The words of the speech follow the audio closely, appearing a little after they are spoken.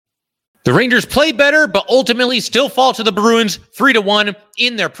The Rangers play better, but ultimately still fall to the Bruins 3-1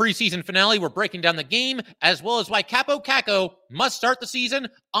 in their preseason finale. We're breaking down the game, as well as why Kaapo Kakko must start the season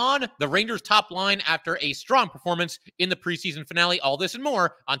on the Rangers' top line after a strong performance in the preseason finale. All this and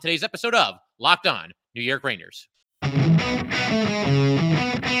more on today's episode of Locked On New York Rangers.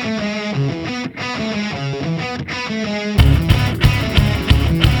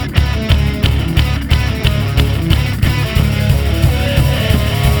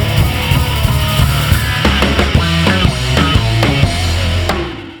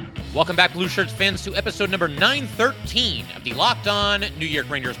 Welcome back, Blue Shirts fans, to episode number 913 of the Locked On New York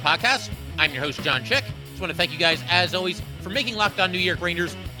Rangers podcast. I'm your host, John Chick. Just want to thank you guys, as always, for making Locked On New York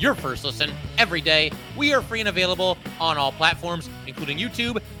Rangers your first listen every day. We are free and available on all platforms, including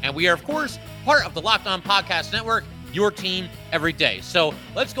YouTube, and we are, of course, part of the Locked On Podcast Network, your team every day. So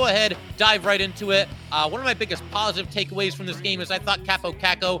let's go ahead, dive right into it. One of my biggest positive takeaways from this game is I thought Kaapo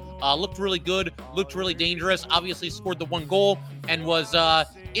Kakko looked really good, looked really dangerous, obviously scored the one goal, and was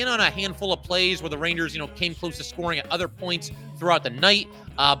in on a handful of plays where the Rangers, came close to scoring at other points throughout the night.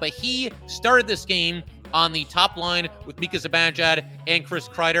 But he started this game on the top line with Mika Zibanejad and Chris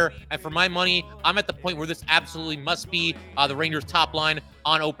Kreider. And for my money, I'm at the point where this absolutely must be the Rangers' top line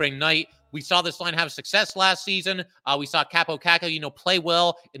on opening night. We saw this line have success last season. We saw Kaapo Kakko, play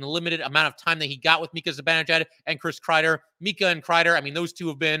well in the limited amount of time that he got with Mika Zibanejad and Chris Kreider. Mika and Kreider, those two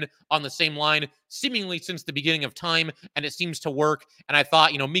have been on the same line seemingly since the beginning of time, and it seems to work. And I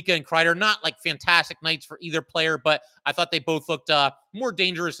thought, Mika and Kreider, not like fantastic nights for either player, but I thought they both looked more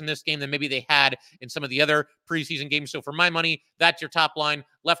dangerous in this game than maybe they had in some of the other preseason games. So for my money, that's your top line.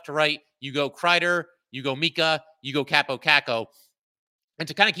 Left to right, you go Kreider, you go Mika, you go Kaapo Kakko. And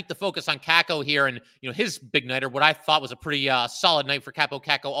to kind of keep the focus on Kakko here and, his big night, or what I thought was a pretty solid night for Kaapo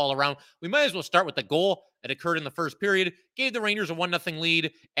Kakko all around, we might as well start with the goal that occurred in the first period, gave the Rangers a 1-0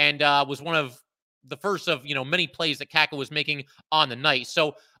 lead, and was one of the first of, many plays that Kakko was making on the night.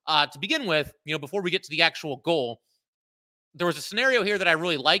 So to begin with, before we get to the actual goal, there was a scenario here that I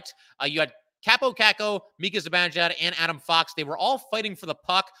really liked. You had Kaapo Kakko, Mika Zibanejad, and Adam Fox. They were all fighting for the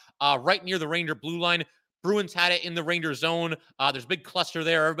puck right near the Ranger blue line. Bruins had it in the Ranger zone. There's a big cluster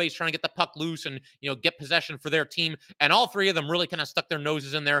there. Everybody's trying to get the puck loose and, get possession for their team. And all three of them really kind of stuck their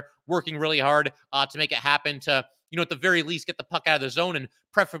noses in there, working really hard to make it happen to, at the very least, get the puck out of the zone and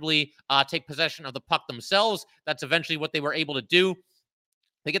preferably take possession of the puck themselves. That's eventually what they were able to do.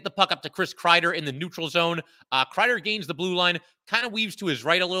 They get the puck up to Chris Kreider in the neutral zone. Kreider gains the blue line, kind of weaves to his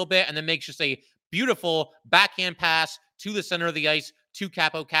right a little bit, and then makes just a beautiful backhand pass to the center of the ice to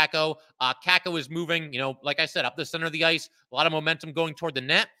Kaapo Kakko. Kakko is moving, like I said, up the center of the ice, a lot of momentum going toward the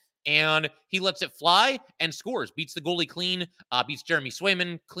net, and he lets it fly and scores, beats the goalie clean, beats Jeremy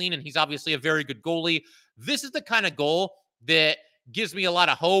Swayman clean, and he's obviously a very good goalie. This is the kind of goal that gives me a lot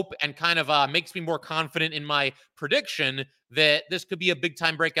of hope and kind of makes me more confident in my prediction that this could be a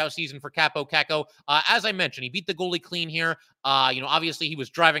big-time breakout season for Kaapo Kakko. As I mentioned, he beat the goalie clean here. Obviously he was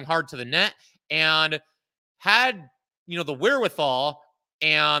driving hard to the net and had the wherewithal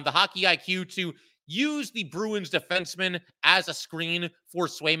and the hockey IQ to use the Bruins defenseman as a screen for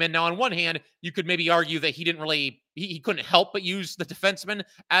Swayman. Now, on one hand, you could maybe argue that he didn't really, he couldn't help but use the defenseman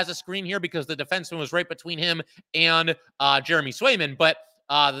as a screen here because the defenseman was right between him and Jeremy Swayman. But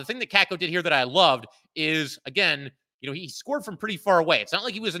the thing that Kakko did here that I loved is, again, he scored from pretty far away. It's not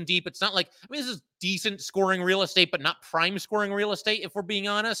like he was in deep. It's not like, this is decent scoring real estate, but not prime scoring real estate, if we're being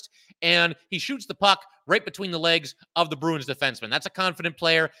honest. And he shoots the puck right between the legs of the Bruins defenseman. That's a confident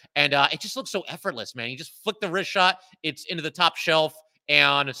player. And it just looks so effortless, man. He just flicked the wrist shot. It's into the top shelf.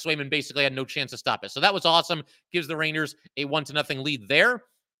 And Swayman basically had no chance to stop it. So that was awesome. Gives the Rangers a 1-0 lead there.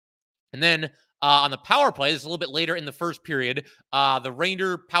 And then on the power play, this is a little bit later in the first period, the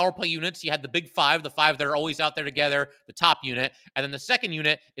Ranger power play units, you had the big five, the five that are always out there together, the top unit. And then the second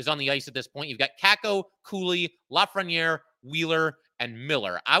unit is on the ice at this point. You've got Kakko, Cooley, Lafreniere, Wheeler, and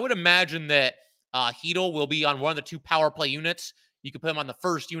Miller. I would imagine that Hedl will be on one of the two power play units. You could put him on the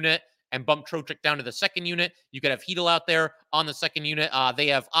first unit and bump Trocheck down to the second unit. You could have Hedl out there on the second unit. They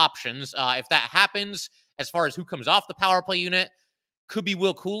have options. If that happens, as far as who comes off the power play unit, could be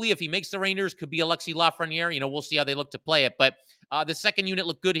Will Cooley if he makes the Rangers. Could be Alexi Lafreniere. We'll see how they look to play it. But the second unit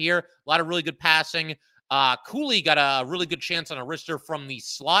looked good here. A lot of really good passing. Cooley got a really good chance on a wrister from the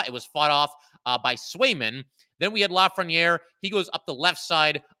slot. It was fought off by Swayman. Then we had Lafreniere. He goes up the left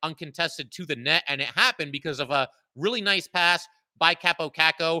side uncontested to the net. And it happened because of a really nice pass by Kaapo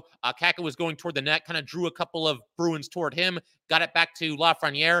Kakko. Kakko was going toward the net, kind of drew a couple of Bruins toward him, got it back to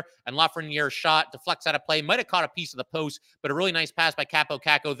Lafreniere, and Lafreniere's shot deflects out of play. Might have caught a piece of the post, but a really nice pass by Kaapo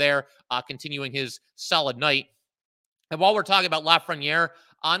Kakko there, continuing his solid night. And while we're talking about Lafreniere,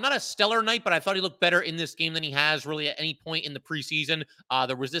 Not a stellar night, but I thought he looked better in this game than he has really at any point in the preseason.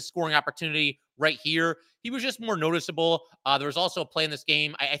 There was this scoring opportunity right here. He was just more noticeable. There was also a play in this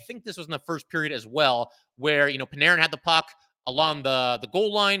game. I think this was in the first period as well, where Panarin had the puck along the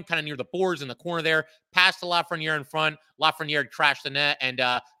goal line, kind of near the boards in the corner there, passed to Lafreniere in front. Lafreniere crashed the net and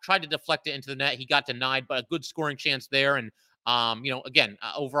tried to deflect it into the net. He got denied, but a good scoring chance there. And again,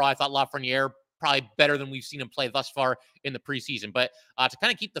 overall, I thought Lafreniere probably better than we've seen him play thus far in the preseason. But to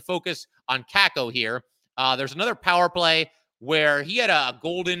kind of keep the focus on Kakko here, there's another power play where he had a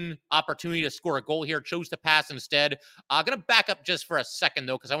golden opportunity to score a goal here, chose to pass instead. Going to back up just for a second,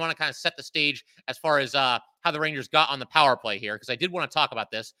 though, because I want to kind of set the stage as far as how the Rangers got on the power play here, because I did want to talk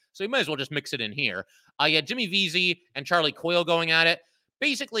about this, so we might as well just mix it in here. You had Jimmy Vesey and Charlie Coyle going at it.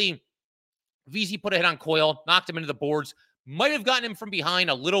 Basically, Vesey put a hit on Coyle, knocked him into the boards. Might have gotten him from behind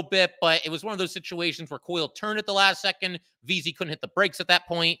a little bit, but it was one of those situations where Coyle turned at the last second. Vesey couldn't hit the brakes at that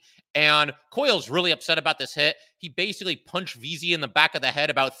point, and Coyle's really upset about this hit. He basically punched Vesey in the back of the head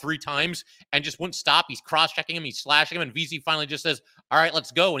about 3 times and just wouldn't stop. He's cross-checking him, he's slashing him, and Vesey finally just says, all right,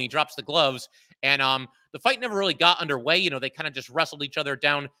 let's go, and he drops the gloves. And the fight never really got underway. They kind of just wrestled each other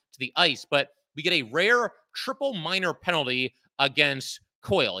down to the ice, but we get a rare triple minor penalty against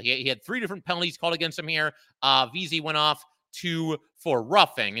Coyle. He had 3 different penalties called against him here. Vesey went off 2 for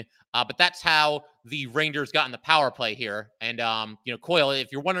roughing, but that's how the Rangers got in the power play here. And, Coyle,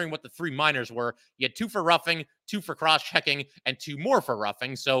 if you're wondering what the 3 minors were, you had 2 for roughing, 2 for cross-checking, and 2 more for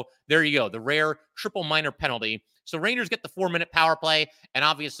roughing. So there you go, the rare triple minor penalty. So Rangers get the 4-minute power play, and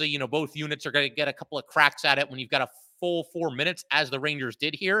obviously, both units are going to get a couple of cracks at it when you've got a full 4 minutes, as the Rangers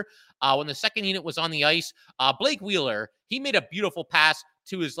did here. When the second unit was on the ice, Blake Wheeler, he made a beautiful pass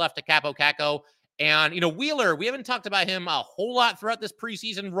to his left to Kaapo Kakko. And, Wheeler, we haven't talked about him a whole lot throughout this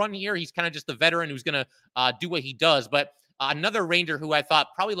preseason run here. He's kind of just the veteran who's going to do what he does. But another Ranger who I thought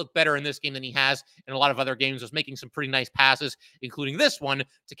probably looked better in this game than he has in a lot of other games was making some pretty nice passes, including this one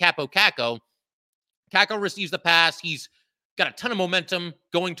to Kaapo Kakko. Kakko receives the pass. He's got a ton of momentum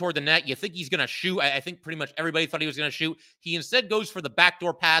going toward the net. You think he's going to shoot. I think pretty much everybody thought he was going to shoot. He instead goes for the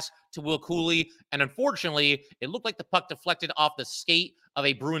backdoor pass to Will Cooley. And unfortunately, it looked like the puck deflected off the skate of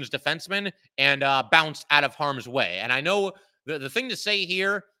a Bruins defenseman and bounced out of harm's way. And I know the thing to say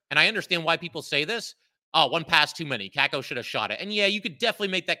here, and I understand why people say this, one pass too many. Kakko should have shot it. And yeah, you could definitely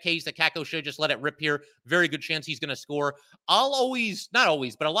make that case that Kakko should have just let it rip here. Very good chance he's going to score. Not always,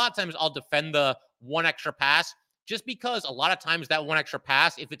 but a lot of times I'll defend the one extra pass, just because a lot of times that one extra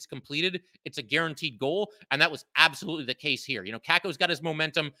pass, if it's completed, it's a guaranteed goal. And that was absolutely the case here. Kakko's got his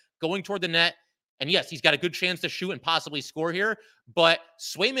momentum going toward the net. And yes, he's got a good chance to shoot and possibly score here. But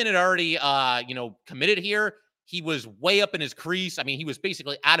Swayman had already, committed here. He was way up in his crease. I mean, he was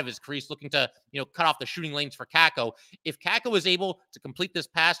basically out of his crease looking to, cut off the shooting lanes for Kakko. If Kakko was able to complete this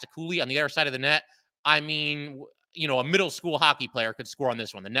pass to Cooley on the other side of the net, I mean, a middle school hockey player could score on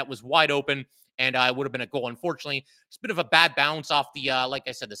this one. The net was wide open, and it would have been a goal. Unfortunately, it's a bit of a bad bounce off the, like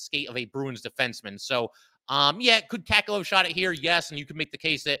I said, the skate of a Bruins defenseman. So, could Kakko have shot it here? Yes, and you could make the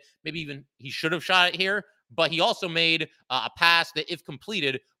case that maybe even he should have shot it here. But he also made a pass that, if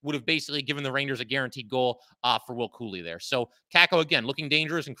completed, would have basically given the Rangers a guaranteed goal for Will Cooley there. So Kakko, again, looking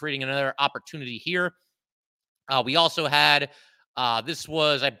dangerous and creating another opportunity here. We also had, this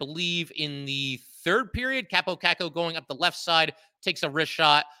was, I believe, in the third period, Kaapo Kakko going up the left side, takes a wrist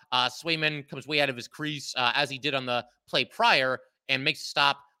shot. Swayman comes way out of his crease, as he did on the play prior, and makes a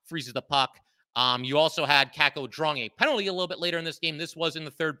stop, freezes the puck. You also had Kakko drawing a penalty a little bit later in this game. This was in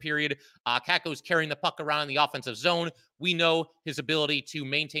the third period. Kakko's carrying the puck around in the offensive zone. We know his ability to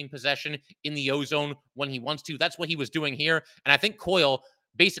maintain possession in the O zone when he wants to. That's what he was doing here. And I think Coyle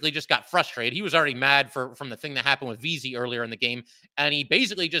basically just got frustrated. He was already mad from the thing that happened with Vesey earlier in the game. And he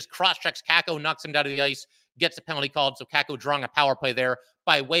basically just cross-checks Kakko, knocks him down to the ice, gets a penalty called. So Kakko drawing a power play there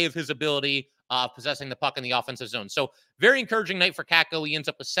by way of his ability possessing the puck in the offensive zone. So very encouraging night for Kakko. He ends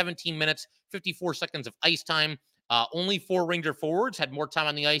up with 17 minutes, 54 seconds of ice time. Only 4 Ranger forwards had more time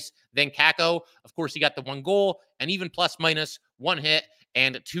on the ice than Kakko. Of course, he got the 1 goal, and even plus minus 1 hit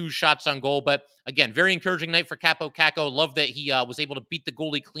and 2 shots on goal. But again, very encouraging night for Kaapo Kakko. Love that he was able to beat the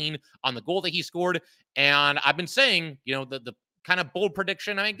goalie clean on the goal that he scored. And I've been saying, the kind of bold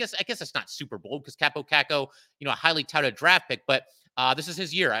prediction. I guess it's not super bold because Kaapo Kakko, a highly touted draft pick, but this is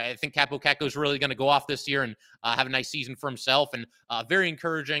his year. I think Kaapo Kakko is really going to go off this year and have a nice season for himself, and very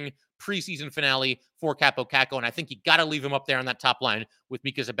encouraging preseason finale for Kaapo Kakko. And I think you got to leave him up there on that top line with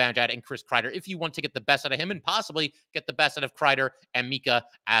Mika Zibanejad and Chris Kreider if you want to get the best out of him and possibly get the best out of Kreider and Mika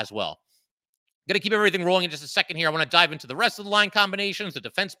as well. Going to keep everything rolling in just a second here. I want to dive into the rest of the line combinations, the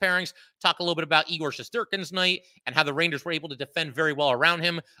defense pairings, talk a little bit about Igor Shesterkin's night and how the Rangers were able to defend very well around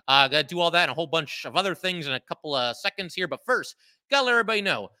him. Got to do all that and a whole bunch of other things in a couple of seconds here. But first, got to let everybody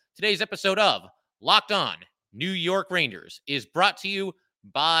know today's episode of Locked On New York Rangers is brought to you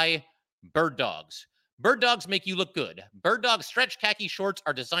by Bird Dogs. Bird Dogs make you look good. Bird Dogs stretch khaki shorts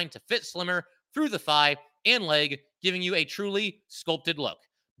are designed to fit slimmer through the thigh and leg, giving you a truly sculpted look.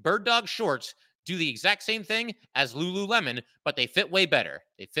 Bird Dog shorts do the exact same thing as Lululemon, but they fit way better.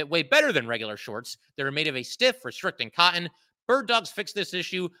 They fit way better than regular shorts. They're made of a stiff, restricting cotton. Bird Dogs fixed this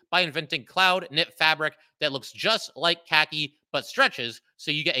issue by inventing cloud knit fabric that looks just like khaki but stretches,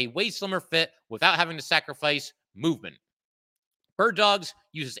 so you get a way slimmer fit without having to sacrifice movement. Bird Dogs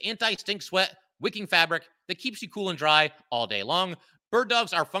uses anti-stink sweat wicking fabric that keeps you cool and dry all day long. Bird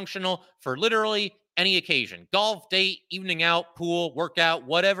Dogs are functional for literally any occasion. Golf, date, evening out, pool, workout,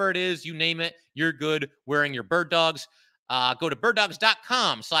 whatever it is, you name it, you're good wearing your Bird Dogs. Go to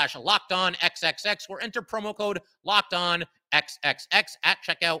birddogs.com/lockedonxxx or enter promo code LOCKEDONXXX at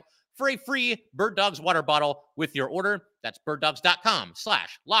checkout for a free Bird Dogs water bottle with your order. That's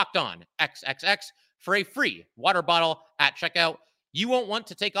birddogs.com/lockedonxxx for a free water bottle at checkout. You won't want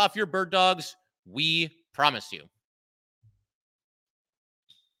to take off your Bird Dogs. We promise you.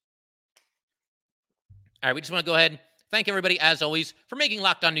 All right, we just want to go ahead. Thank everybody, as always, for making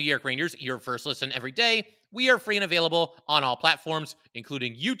Locked On New York Rangers your first listen every day. We are free and available on all platforms,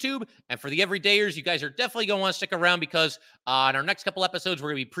 including YouTube. And for the everydayers, you guys are definitely going to want to stick around because in our next couple episodes,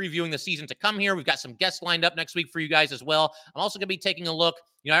 we're going to be previewing the season to come here. We've got some guests lined up next week for you guys as well. I'm also going to be taking a look.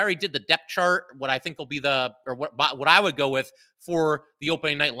 I already did the depth chart, what I think will be what I would go with for the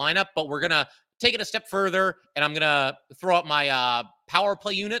opening night lineup, but we're going to take it a step further, and I'm going to throw out my power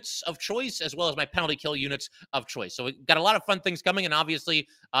play units of choice as well as my penalty kill units of choice. So we've got a lot of fun things coming, and obviously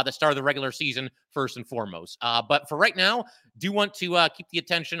the start of the regular season first and foremost. But for right now, do want to keep the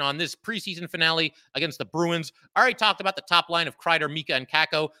attention on this preseason finale against the Bruins. I already talked about the top line of Kreider, Mika, and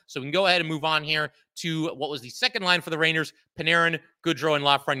Kakko, so we can go ahead and move on here to what was the second line for the Rangers, Panarin, Goodrow, and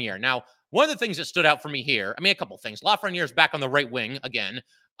Lafreniere. Now, one of the things that stood out for me here, a couple things. Lafreniere is back on the right wing again.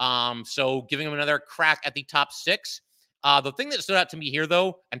 So giving him another crack at the top six. The thing that stood out to me here,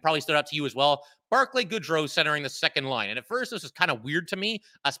 though, and probably stood out to you as well, Barclay Goodrow centering the second line. And at first, this was kind of weird to me,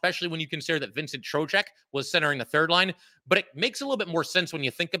 especially when you consider that Vincent Trocheck was centering the third line. But it makes a little bit more sense when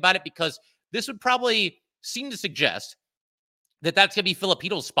you think about it, because this would probably seem to suggest that that's going to be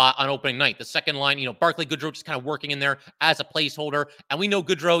Filipito's spot on opening night. The second line, Barclay Goodrow just kind of working in there as a placeholder. And we know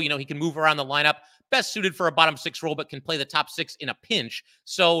Goodrow, he can move around the lineup, best suited for a bottom six role, but can play the top six in a pinch.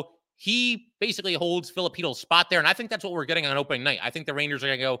 So he basically holds Filipito's spot there. And I think that's what we're getting on opening night. I think the Rangers are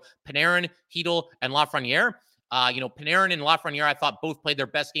going to go Panarin, Chytil, and Lafreniere. Panarin and Lafreniere, I thought both played their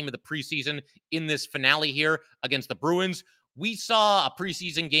best game of the preseason in this finale here against the Bruins. We saw a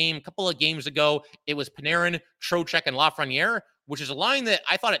preseason game a couple of games ago. It was Panarin, Trocheck, and Lafreniere, which is a line that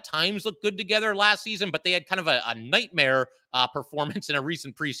I thought at times looked good together last season, but they had kind of a nightmare performance in a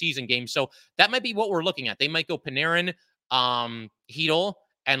recent preseason game. So that might be what we're looking at. They might go Panarin, Chytil,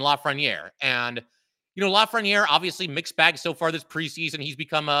 and Lafreniere. And, Lafreniere, obviously mixed bag so far this preseason. He's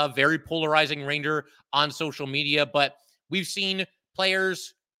become a very polarizing Ranger on social media, but we've seen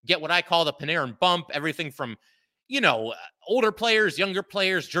players get what I call the Panarin bump, everything from older players, younger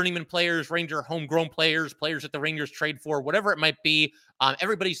players, journeyman players, Ranger homegrown players, players that the Rangers trade for, whatever it might be.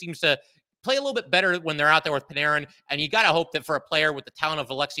 Everybody seems to play a little bit better when they're out there with Panarin. And you got to hope that for a player with the talent of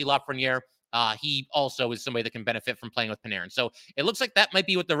Alexis Lafreniere, he also is somebody that can benefit from playing with Panarin. So it looks like that might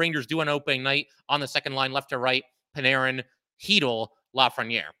be what the Rangers do on opening night on the second line, left to right, Panarin, Chytil,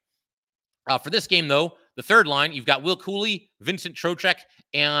 Lafreniere. For this game, though, the third line, you've got Will Cooley, Vincent Trocheck,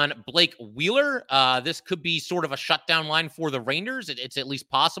 and Blake Wheeler. This could be sort of a shutdown line for the Rangers. It's at least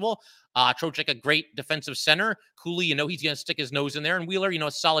possible. Trocheck, a great defensive center. Cooley, he's going to stick his nose in there. And Wheeler,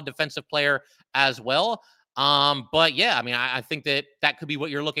 a solid defensive player as well. But yeah, I think that could be what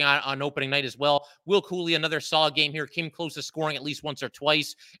you're looking at on opening night as well. Will Cooley, another solid game here. Came close to scoring at least once or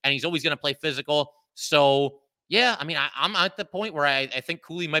twice. And he's always going to play physical. So yeah, I'm at the point where I think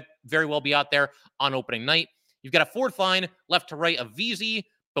Cooley might very well be out there on opening night. You've got a fourth line left to right of Vesey,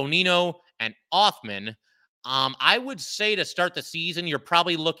 Bonino, and Othman. I would say to start the season, you're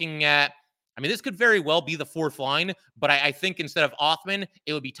probably looking at, this could very well be the fourth line, but I think instead of Othman,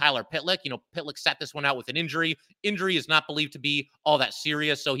 it would be Tyler Pitlick. Pitlick sat this one out with an injury. Injury is not believed to be all that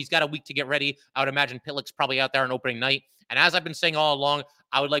serious, so he's got a week to get ready. I would imagine Pitlick's probably out there on opening night. And as I've been saying all along,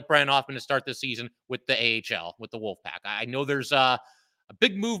 I would like Brian Othman to start this season with the AHL, with the Wolfpack. I know there's a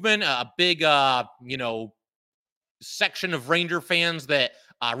big movement, a big, section of Ranger fans that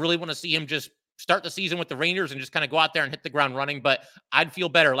really want to see him just start the season with the Rangers and just kind of go out there and hit the ground running. But I'd feel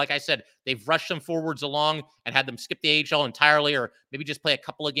better. Like I said, they've rushed some forwards along and had them skip the AHL entirely, or maybe just play a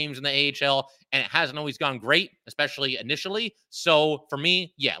couple of games in the AHL. And it hasn't always gone great, especially initially. So for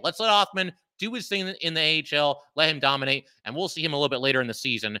me, yeah, let's let Othmann do his thing in the AHL, let him dominate, and we'll see him a little bit later in the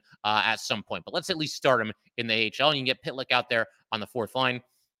season at some point. But let's at least start him in the AHL, and you can get Pitlick out there on the fourth line.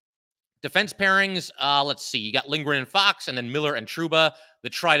 Defense pairings, let's see. You got Lindgren and Fox, and then Miller and Trouba, the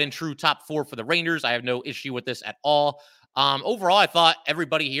tried and true top four for the Rangers. I have no issue with this at all. Overall, I thought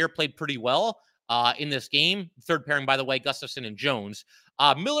everybody here played pretty well in this game. Third pairing, by the way, Gustafsson and Jones.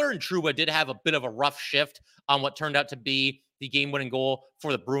 Miller and Trouba did have a bit of a rough shift on what turned out to be the game-winning goal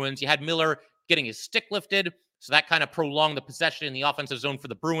for the Bruins. You had Miller getting his stick lifted, so that kind of prolonged the possession in the offensive zone for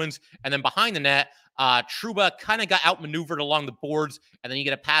the Bruins. And then behind the net, Trouba kind of got outmaneuvered along the boards, and then you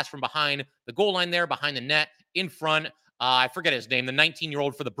get a pass from behind the goal line there, behind the net, in front. I forget his name. The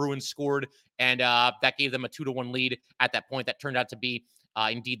 19-year-old for the Bruins scored, and that gave them a 2-1 lead at that point. That turned out to be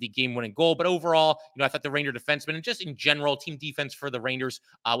indeed the game-winning goal. But overall, I thought the Ranger defenseman and just in general, team defense for the Rangers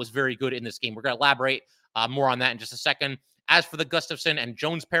was very good in this game. We're going to elaborate more on that in just a second. As for the Gustafsson and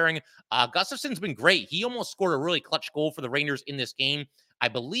Jones pairing, Gustafsson's been great. He almost scored a really clutch goal for the Rangers in this game. I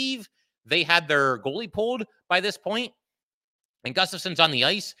believe they had their goalie pulled by this point, and Gustafsson's on the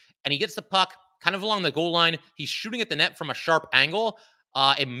ice, and he gets the puck kind of along the goal line. He's shooting at the net from a sharp angle.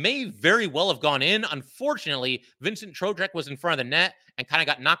 It may very well have gone in. Unfortunately, Vincent Trocheck was in front of the net and kind of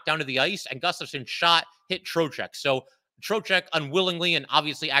got knocked down to the ice, and Gustafsson's shot hit Trocheck. So Trocheck unwillingly and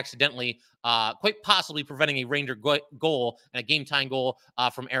obviously accidentally, quite possibly preventing a Ranger goal and a game-tying goal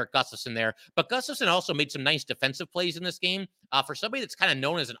from Erik Gustafsson there. But Gustafsson also made some nice defensive plays in this game. For somebody that's kind of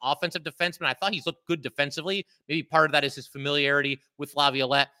known as an offensive defenseman, I thought he's looked good defensively. Maybe part of that is his familiarity with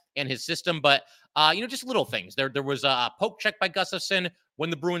Laviolette and his system, but just little things. There was a poke check by Gustafsson when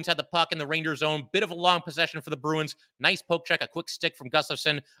the Bruins had the puck in the Ranger zone. Bit of a long possession for the Bruins. Nice poke check, a quick stick from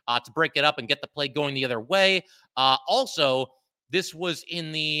Gustafsson to break it up and get the play going the other way. Also, this was in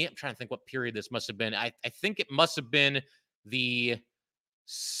I'm trying to think what period this must have been. I think it must have been the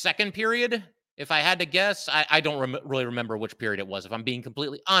second period, if I had to guess. I don't really remember which period it was, if I'm being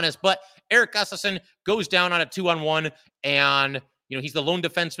completely honest. But Erik Gustafsson goes down on a 2-on-1, and he's the lone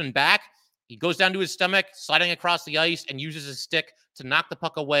defenseman back. He goes down to his stomach, sliding across the ice, and uses his stick to knock the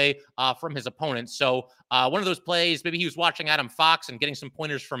puck away from his opponent. So one of those plays, maybe he was watching Adam Fox and getting some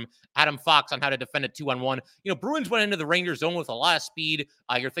pointers from Adam Fox on how to defend a 2-on-1. Bruins went into the Rangers zone with a lot of speed.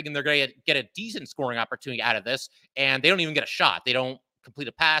 You're thinking they're going to get a decent scoring opportunity out of this, and they don't even get a shot. They don't complete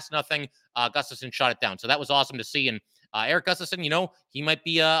a pass, nothing. Gustafsson shot it down. So that was awesome to see. And Erik Gustafsson, he might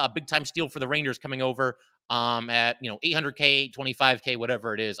be a big-time steal for the Rangers coming over at $800K, $25K,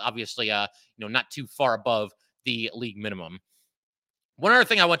 whatever it is. Obviously, not too far above the league minimum. One other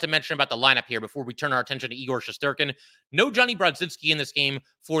thing I want to mention about the lineup here before we turn our attention to Igor Shesterkin. No Johnny Brodzinski in this game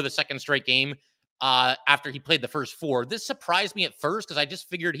for the second straight game after he played the first four. This surprised me at first because I just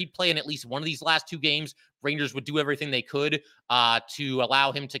figured he'd play in at least one of these last two games. Rangers would do everything they could to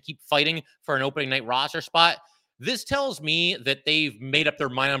allow him to keep fighting for an opening night roster spot. This tells me that they've made up their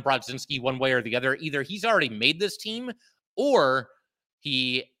mind on Brodzinski one way or the other. Either he's already made this team or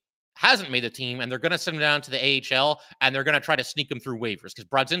he hasn't made the team, and they're going to send him down to the AHL, and they're going to try to sneak him through waivers because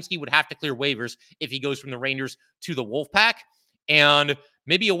Brodzinski would have to clear waivers if he goes from the Rangers to the Wolfpack. And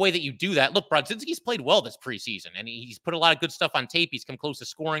maybe a way that you do that. Look, Brodzinski's played well this preseason, and he's put a lot of good stuff on tape. He's come close to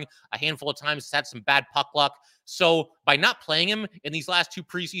scoring a handful of times. He's had some bad puck luck. So by not playing him in these last two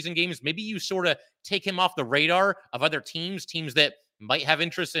preseason games, maybe you sort of take him off the radar of other teams that might have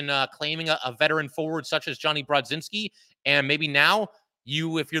interest in claiming a veteran forward such as Johnny Brodzinski. And maybe now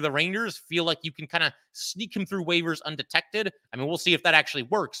you, if you're the Rangers, feel like you can kind of sneak him through waivers undetected. I mean, we'll see if that actually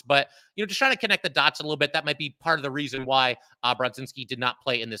works. But, just trying to connect the dots a little bit, that might be part of the reason why Brodzinski did not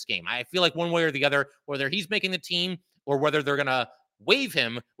play in this game. I feel like one way or the other, whether he's making the team or whether they're going to waive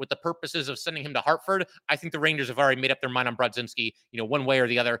him with the purposes of sending him to Hartford, I think the Rangers have already made up their mind on Brodzinski, one way or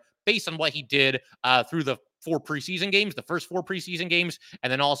the other, based on what he did through the first 4 preseason games,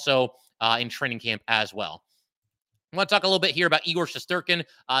 and then also in training camp as well. I want to talk a little bit here about Igor Shesterkin.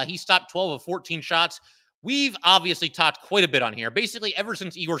 He stopped 12 of 14 shots. We've obviously talked quite a bit on here, basically ever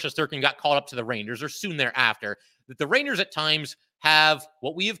since Igor Shesterkin got called up to the Rangers, or soon thereafter, that the Rangers at times have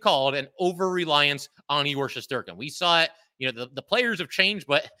what we have called an over-reliance on Igor Shesterkin. We saw it, the players have changed,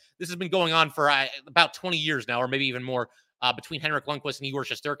 but this has been going on for about 20 years now, or maybe even more, between Henrik Lundqvist and Igor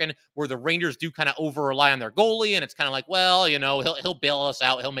Shesterkin, where the Rangers do kind of over-rely on their goalie, and it's kind of like, well, he'll bail us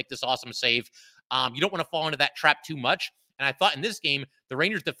out, he'll make this awesome save. You don't want to fall into that trap too much. And I thought in this game, the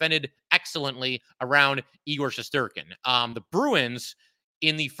Rangers defended excellently around Igor Shesterkin. The Bruins,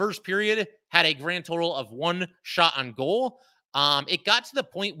 in the first period had a grand total of 1 shot on goal. It got to the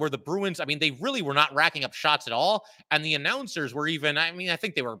point where the Bruins, I mean, they really were not racking up shots at all. And the announcers were even, I mean, I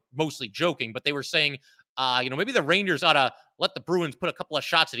think they were mostly joking, but they were saying, maybe the Rangers ought to let the Bruins put a couple of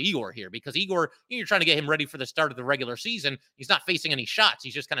shots at Igor here, because Igor, you're trying to get him ready for the start of the regular season. He's not facing any shots.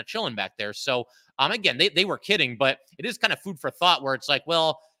 He's just kind of chilling back there. So, again, they were kidding, but it is kind of food for thought where it's like,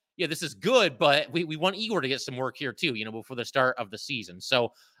 well, yeah, this is good, but we want Igor to get some work here too, before the start of the season.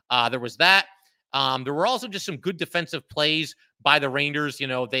 So there was that. There were also just some good defensive plays by the Rangers.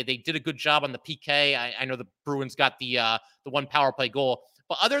 They did a good job on the PK. I know the Bruins got the one power play goal,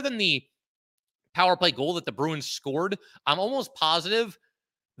 but other than the power play goal that the Bruins scored, I'm almost positive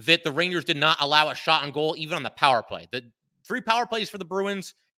that the Rangers did not allow a shot on goal even on the power play. The 3 power plays for the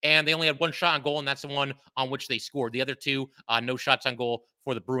Bruins, and they only had 1 shot on goal, and that's the one on which they scored. The other 2, no shots on goal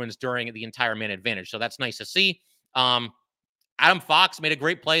for the Bruins during the entire man advantage. So that's nice to see. Adam Fox made a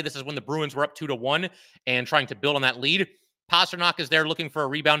great play. This is when the Bruins were up 2-1 and trying to build on that lead. Pastrnak is there looking for a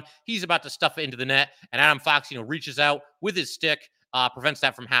rebound. He's about to stuff it into the net, and Adam Fox, reaches out with his stick, prevents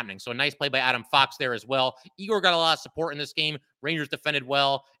that from happening. So a nice play by Adam Fox there as well. Igor got a lot of support in this game. Rangers defended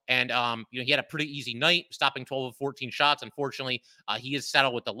well, and he had a pretty easy night, stopping 12 of 14 shots. Unfortunately, he is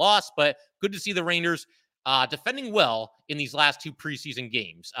saddled with the loss, but good to see the Rangers defending well in these last 2 preseason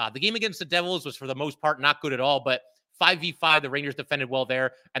games. The game against the Devils was for the most part not good at all, but 5v5, the Rangers defended well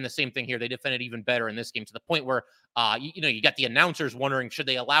there, and the same thing here. They defended even better in this game, to the point where, you got the announcers wondering, should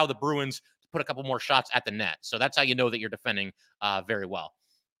they allow the Bruins to put a couple more shots at the net? So that's how you know that you're defending very well.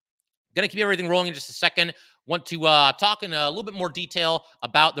 Going to keep everything rolling in just a second. Want to talk in a little bit more detail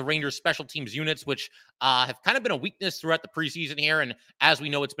about the Rangers special teams units, which have kind of been a weakness throughout the preseason here. And as we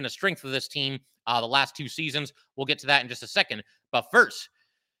know, it's been a strength for this team the last 2 seasons. We'll get to that in just a second. But first,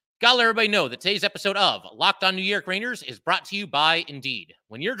 gotta let everybody know that today's episode of Locked On New York Rangers is brought to you by Indeed.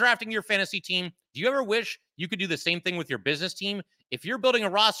 When you're drafting your fantasy team, do you ever wish you could do the same thing with your business team? If you're building a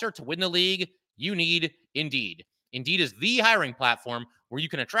roster to win the league, you need Indeed. Indeed is the hiring platform where you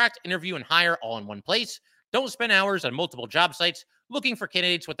can attract, interview, and hire all in one place. Don't spend hours on multiple job sites looking for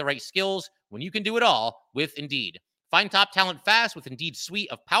candidates with the right skills when you can do it all with Indeed. Find top talent fast with Indeed's suite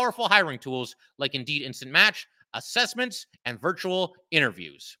of powerful hiring tools like Indeed Instant Match, assessments, and virtual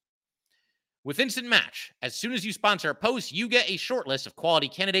interviews. With Instant Match, as soon as you sponsor a post, you get a short list of quality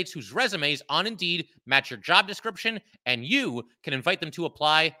candidates whose resumes on Indeed match your job description, and you can invite them to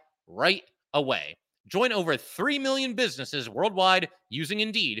apply right away. Join over 3 million businesses worldwide using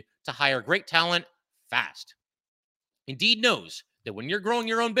Indeed to hire great talent fast. Indeed knows that when you're growing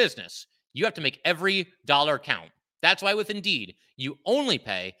your own business, you have to make every dollar count. That's why with Indeed, you only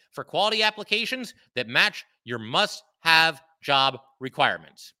pay for quality applications that match your must-have job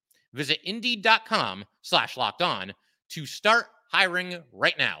requirements. Visit Indeed.com/lockedon to start hiring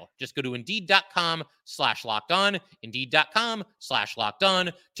right now. Just go to Indeed.com/lockedon,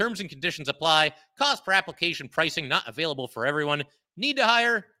 Indeed.com/lockedon. Terms and conditions apply. Cost per application pricing not available for everyone. Need to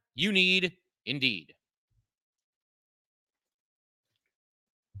hire? You need Indeed.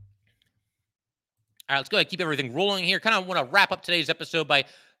 All right, let's go ahead and keep everything rolling here. Kind of want to wrap up today's episode by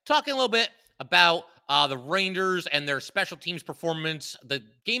talking a little bit about the Rangers and their special teams performance. The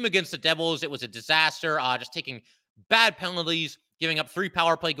game against the Devils, it was a disaster, just taking bad penalties, giving up 3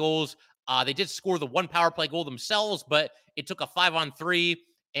 power play goals. They did score the 1 power play goal themselves, but it took a 5-on-3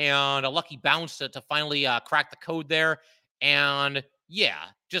 and a lucky bounce to finally crack the code there. And yeah,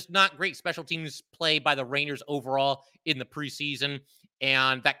 just not great special teams play by the Rangers overall in the preseason.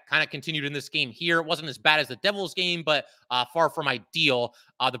 And that kind of continued in this game here. It wasn't as bad as the Devils game, but far from ideal.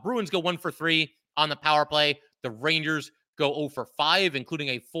 The Bruins go 1 for 3 on the power play. The Rangers go 0 for 5, including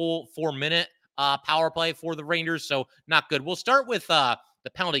a full 4-minute power play for the Rangers. So not good. We'll start with the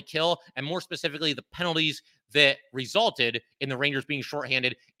penalty kill, and more specifically, the penalties that resulted in the Rangers being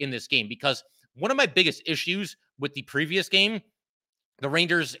shorthanded in this game. Because one of my biggest issues with the previous game, the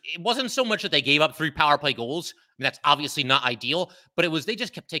Rangers, it wasn't so much that they gave up 3 power play goals. I mean, that's obviously not ideal, but it was they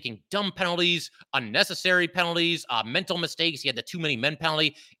just kept taking dumb penalties, unnecessary penalties, mental mistakes. You had the too many men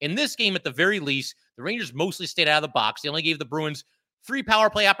penalty. In this game, at the very least, the Rangers mostly stayed out of the box. They only gave the Bruins 3 power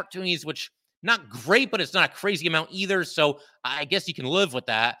play opportunities, which not great, but it's not a crazy amount either. So I guess you can live with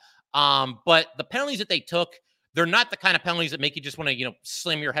that. But the penalties that they took, they're not the kind of penalties that make you just want to,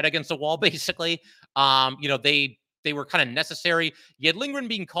 slam your head against a wall, basically. They were kind of necessary. You had Lindgren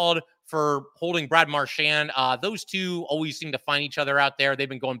being called for holding Brad Marchand. Those two always seem to find each other out there. They've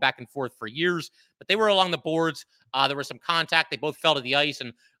been going back and forth for years, but they were along the boards. There was some contact. They both fell to the ice,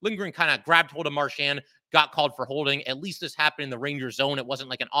 and Lindgren kind of grabbed hold of Marchand, got called for holding. At least this happened in the Rangers zone. It wasn't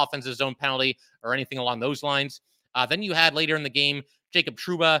like an offensive zone penalty or anything along those lines. Then you had later in the game, Jacob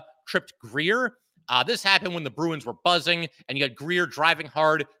Trouba tripped Greer. This happened when the Bruins were buzzing, and you had Greer driving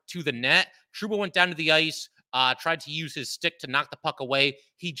hard to the net. Trouba went down to the ice, tried to use his stick to knock the puck away.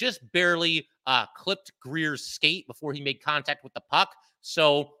 He just barely clipped Greer's skate before he made contact with the puck.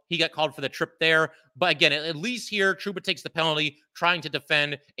 So he got called for the trip there. But again, at least here, Trouba takes the penalty, trying to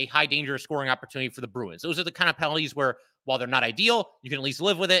defend a high danger scoring opportunity for the Bruins. Those are the kind of penalties where, while they're not ideal, you can at least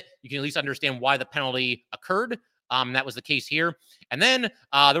live with it. You can at least understand why the penalty occurred. That was the case here. And then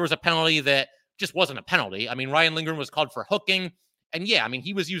there was a penalty that just wasn't a penalty. I mean, Ryan Lindgren was called for hooking. And yeah, I mean,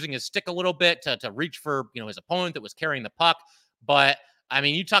 he was using his stick a little bit to reach for, his opponent that was carrying the puck. But I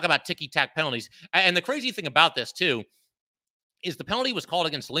mean, you talk about ticky-tack penalties. And the crazy thing about this, too, is the penalty was called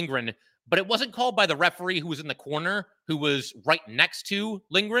against Lindgren, but it wasn't called by the referee who was in the corner, who was right next to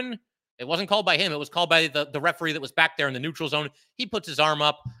Lindgren. It wasn't called by him. It was called by the referee that was back there in the neutral zone. He puts his arm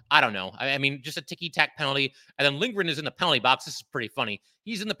up. I don't know. I mean, just a ticky-tack penalty. And then Lindgren is in the penalty box. This is pretty funny.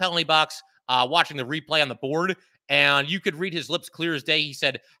 He's in the penalty box watching the replay on the board, and you could read his lips clear as day. He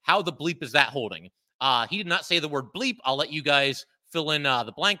said, "How the bleep is that holding?" He did not say the word bleep. I'll let you guys fill in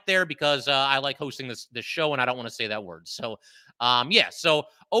the blank there because I like hosting this show, and I don't want to say that word. So, So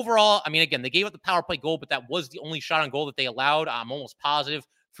overall, I mean, again, they gave up the power play goal, but that was the only shot on goal that they allowed. I'm almost positive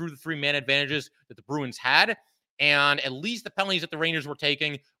through the 3-man advantages that the Bruins had. And at least the penalties that the Rangers were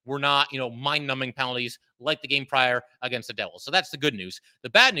taking were not, mind-numbing penalties like the game prior against the Devils. So that's the good news. The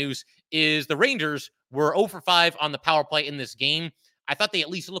bad news is the Rangers were 0 for 5 on the power play in this game. I thought they at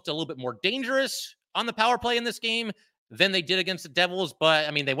least looked a little bit more dangerous on the power play in this game than they did against the Devils. But,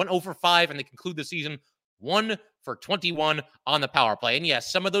 I mean, they went 0 for 5, and they conclude the season 1 for 21 on the power play. And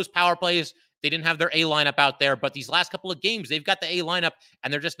yes, some of those power plays, they didn't have their A lineup out there, but these last couple of games, they've got the A lineup,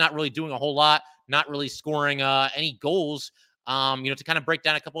 and they're just not really doing a whole lot, not really scoring any goals. To kind of break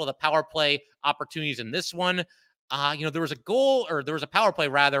down a couple of the power play opportunities in this one. There was a goal, or there was a power play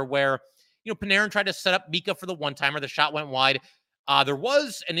rather, where, Panarin tried to set up Mika for the one-timer. The shot went wide. There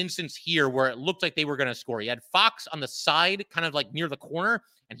was an instance here where it looked like they were going to score. He had Fox on the side, kind of like near the corner,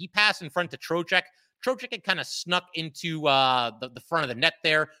 and he passed in front to Trocheck. Trocheck had kind of snuck into the front of the net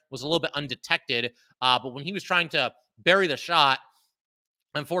there, was a little bit undetected. But when he was trying to bury the shot,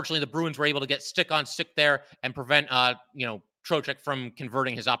 unfortunately, the Bruins were able to get stick on stick there and prevent, Trocheck from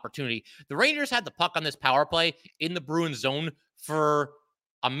converting his opportunity. The Rangers had the puck on this power play in the Bruins zone for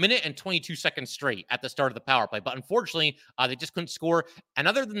 1 minute and 22 seconds straight at the start of the power play. But unfortunately, they just couldn't score. And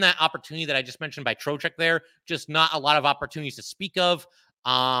other than that opportunity that I just mentioned by Trocheck there, just not a lot of opportunities to speak of.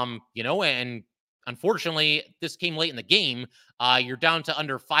 And unfortunately, this came late in the game. You're down to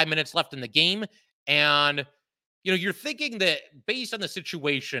under 5 minutes left in the game. And, you're thinking that based on the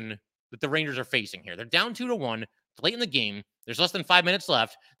situation that the Rangers are facing here, they're down 2-1. It's late in the game. There's less than 5 minutes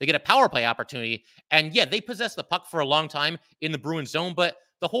left. They get a power play opportunity. And yeah, they possess the puck for a long time in the Bruins zone, but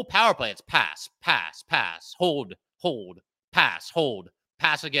the whole power play, it's pass, pass, pass, hold, pass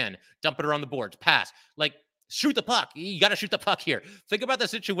again, dump it around the boards, pass. Like, shoot the puck. You got to shoot the puck here. Think about the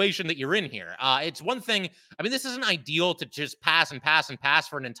situation that you're in here. It's one thing. I mean, this isn't ideal to just pass and pass and pass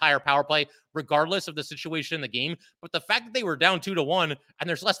for an entire power play, regardless of the situation in the game. But the fact that they were down 2-1 and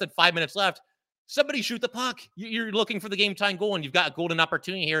there's less than 5 minutes left, somebody shoot the puck. You're looking for the game time goal, and you've got a golden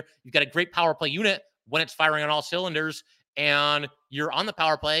opportunity here. You've got a great power play unit when it's firing on all cylinders, and you're on the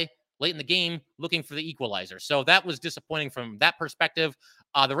power play late in the game looking for the equalizer. So that was disappointing from that perspective.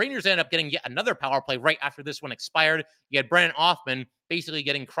 The Rangers ended up getting yet another power play right after this one expired. You had Brandon Hoffman basically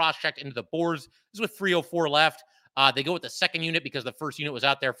getting cross-checked into the boards. This is with 3:04 left. They go with the second unit because the first unit was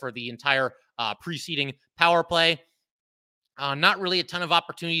out there for the entire preceding power play. Not really a ton of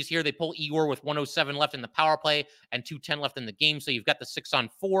opportunities here. They pull Igor with 1:07 left in the power play and 2:10 left in the game. So you've got the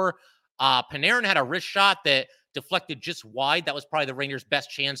 6-on-4. Panarin had a wrist shot that deflected just wide. That was probably the Rangers' best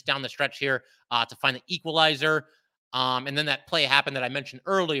chance down the stretch here to find the equalizer. And then that play happened that I mentioned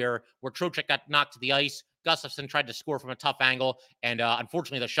earlier where Trocheck got knocked to the ice. Gustafsson tried to score from a tough angle, and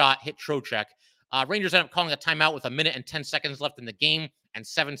unfortunately the shot hit Trocheck. Rangers ended up calling a timeout with 1 minute and 10 seconds left in the game and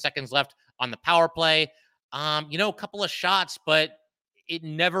 7 seconds left on the power play. A couple of shots, but it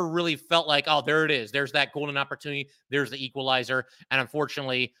never really felt like, oh, there it is. There's that golden opportunity. There's the equalizer. And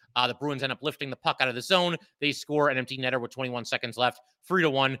unfortunately, the Bruins end up lifting the puck out of the zone. They score an empty netter with 21 seconds left,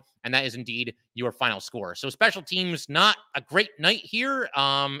 3-1. And that is indeed your final score. So special teams, not a great night here.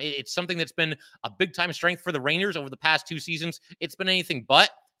 It's something that's been a big time strength for the Rangers over the past 2 seasons. It's been anything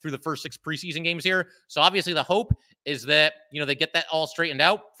but through the first 6 preseason games here. So obviously the hope is that, they get that all straightened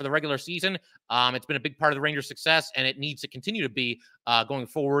out for the regular season. It's been a big part of the Rangers' success, and it needs to continue to be going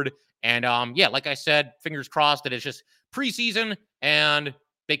forward. And like I said, fingers crossed that it's just preseason and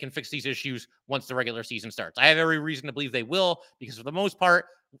they can fix these issues once the regular season starts. I have every reason to believe they will, because for the most part,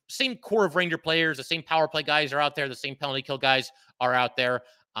 same core of Ranger players, the same power play guys are out there, the same penalty kill guys are out there.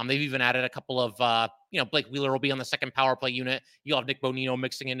 They've even added a couple of, Blake Wheeler will be on the second power play unit. You'll have Nick Bonino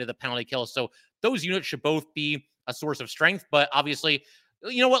mixing into the penalty kill. So those units should both be a source of strength. But obviously,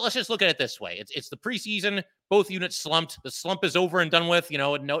 you know what? Let's just look at it this way. It's the preseason. Both units slumped. The slump is over and done with.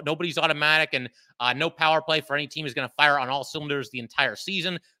 Nobody's automatic, and no power play for any team is going to fire on all cylinders the entire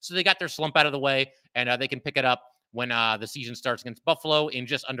season. So they got their slump out of the way, and they can pick it up when the season starts against Buffalo in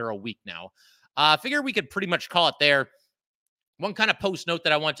just under a week now. I figure we could pretty much call it there. One kind of post note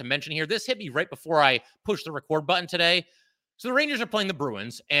that I want to mention here. This hit me right before I pushed the record button today. So the Rangers are playing the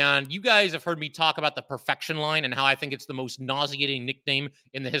Bruins, and you guys have heard me talk about the perfection line and how I think it's the most nauseating nickname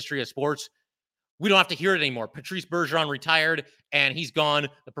in the history of sports. We don't have to hear it anymore. Patrice Bergeron retired, and he's gone.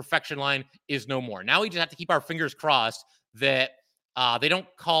 The perfection line is no more. Now we just have to keep our fingers crossed that they don't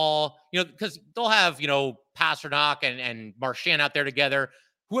call, because they'll have, Pasternak and Marchand out there together.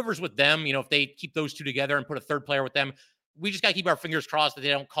 Whoever's with them, if they keep those two together and put a third player with them, we just got to keep our fingers crossed that they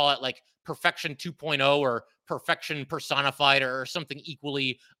don't call it like perfection 2.0 or perfection personified or something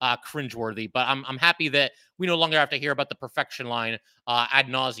equally cringeworthy. But I'm happy that we no longer have to hear about the perfection line ad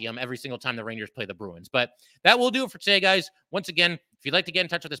nauseum every single time the Rangers play the Bruins. But that will do it for today, guys. Once again, if you'd like to get in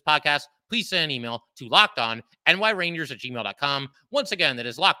touch with this podcast, please send an email to lockedonnyrangers@gmail.com. Once again, that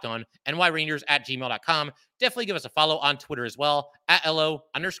is lockedonnyrangers@gmail.com. Definitely give us a follow on Twitter as well,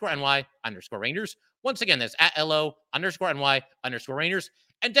 @LO_NY_Rangers. Once again, that's @LO_NY_Rangers.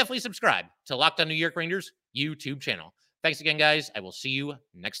 And definitely subscribe to Locked On New York Rangers YouTube channel. Thanks again, guys. I will see you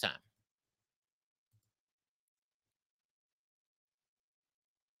next time.